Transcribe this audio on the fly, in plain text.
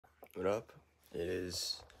What up? It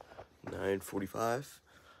is 9:45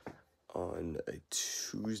 on a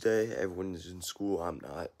Tuesday. Everyone is in school. I'm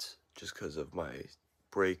not, just because of my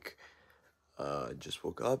break. Just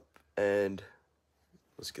woke up and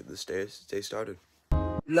let's get this day started.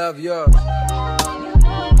 Love yours.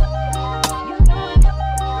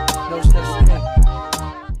 No such thing.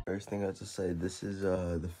 First thing I have to say, this is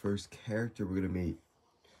the first character we're gonna meet.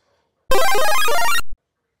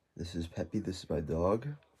 This is Peppy. This is my dog.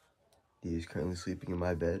 He is currently sleeping in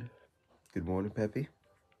my bed. Good morning, Peppy.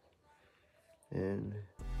 And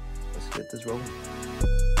let's get this rolling.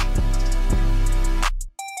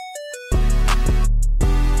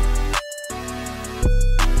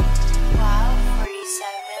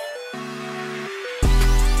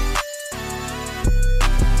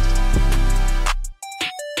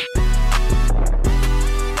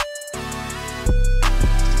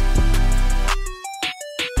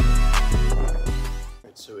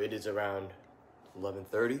 So it is around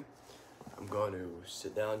 11:30. I'm going to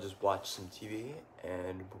sit down, just watch some TV,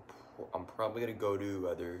 and I'm probably gonna go to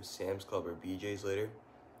either Sam's Club or BJ's later.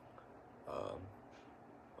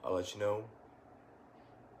 I'll let you know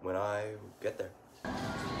when I get there.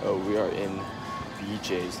 Oh, we are in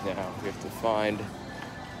BJ's now. We have to find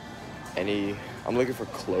I'm looking for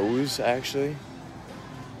clothes actually,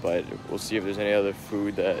 but we'll see if there's any other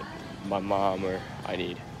food that my mom or I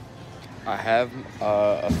need. I have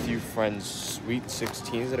a few friends' Sweet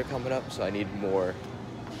 16s that are coming up, so I need more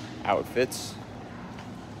outfits.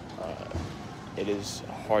 It is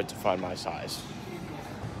hard to find my size.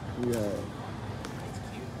 We got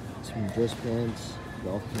some dress pants,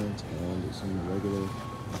 golf pants, and some regular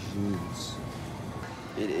jeans.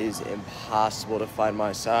 It is impossible to find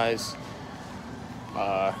my size,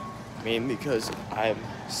 mainly because I'm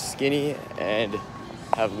skinny and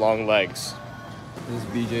have long legs. This is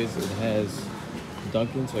BJ's. It has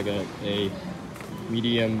Dunkin', so I got a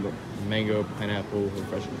medium mango pineapple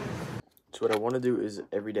refreshment. So what I want to do is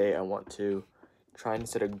every day I want to try and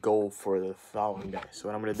set a goal for the following day. So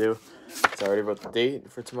what I'm going to do is I already wrote the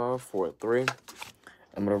date for tomorrow, 4/3.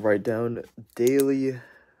 I'm going to write down daily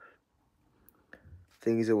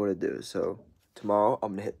things I want to do. So tomorrow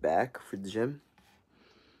I'm going to hit back for the gym.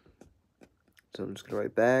 So I'm just going to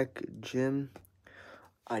write back, gym.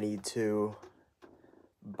 I need to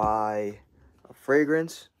buy a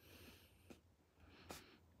fragrance.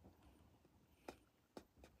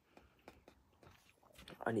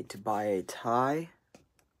 I need to buy a tie.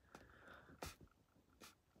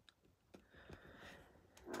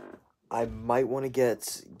 I might want to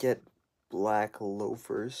get black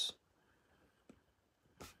loafers.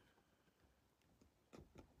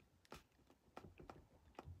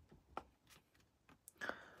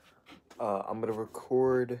 I'm gonna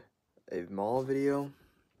record a mall video.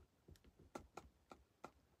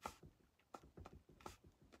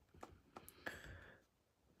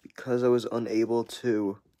 Because I was unable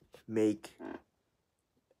to make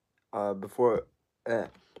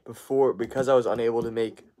because I was unable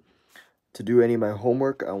to do any of my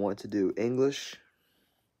homework, I want to do English.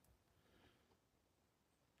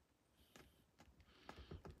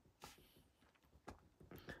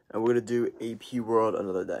 And we're gonna do AP World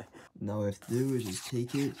another day. Now what I have to do is just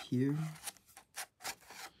take it here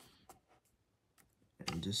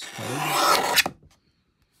and just cut it.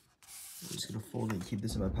 I'm just gonna fold it and keep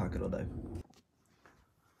this in my pocket all day.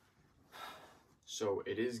 So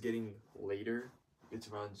it is getting later. It's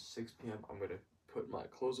around 6 p.m. I'm gonna put my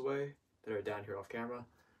clothes away that are down here off camera,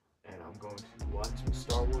 and I'm going to watch some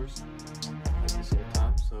Star Wars at the same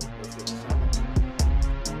time. So let's get this started.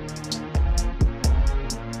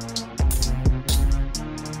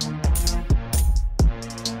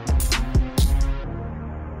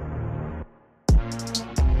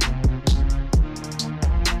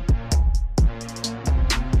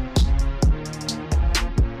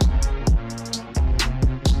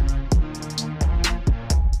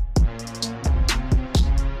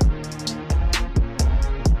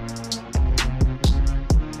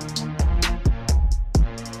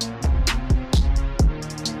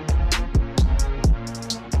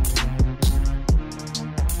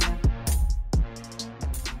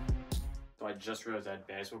 I just realized I had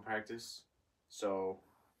basketball practice, so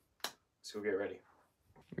let's go get ready.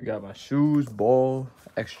 We got my shoes, ball,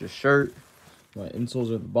 extra shirt. My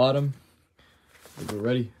insoles are at the bottom. We're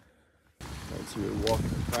ready. Alright, so we're walking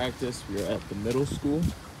to practice. We are at the middle school.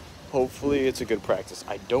 Hopefully it's a good practice.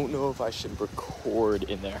 I don't know if I should record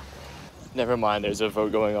in there. Never mind, there's a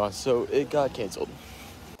vote going on, so it got canceled.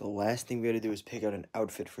 The last thing we gotta do is pick out an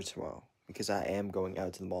outfit for tomorrow, because I am going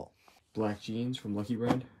out to the mall. Black jeans from Lucky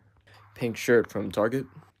Brand. Pink shirt from Target.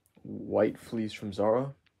 White fleece from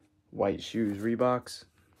Zara. white shoes, Reeboks,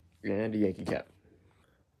 and a Yankee cap.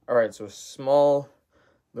 All right, so a small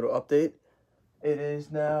little update. It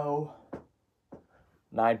is now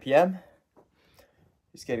 9 p.m.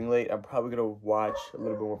 It's getting late. I'm probably gonna watch a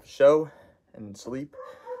little bit more of a show and sleep,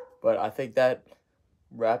 but I think that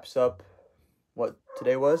wraps up what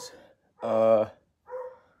today was. I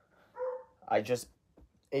just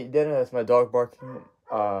ate dinner. That's my dog barking.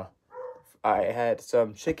 I had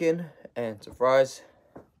some chicken and some fries.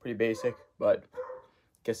 Pretty basic, but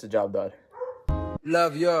gets the job done.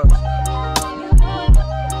 Love yours.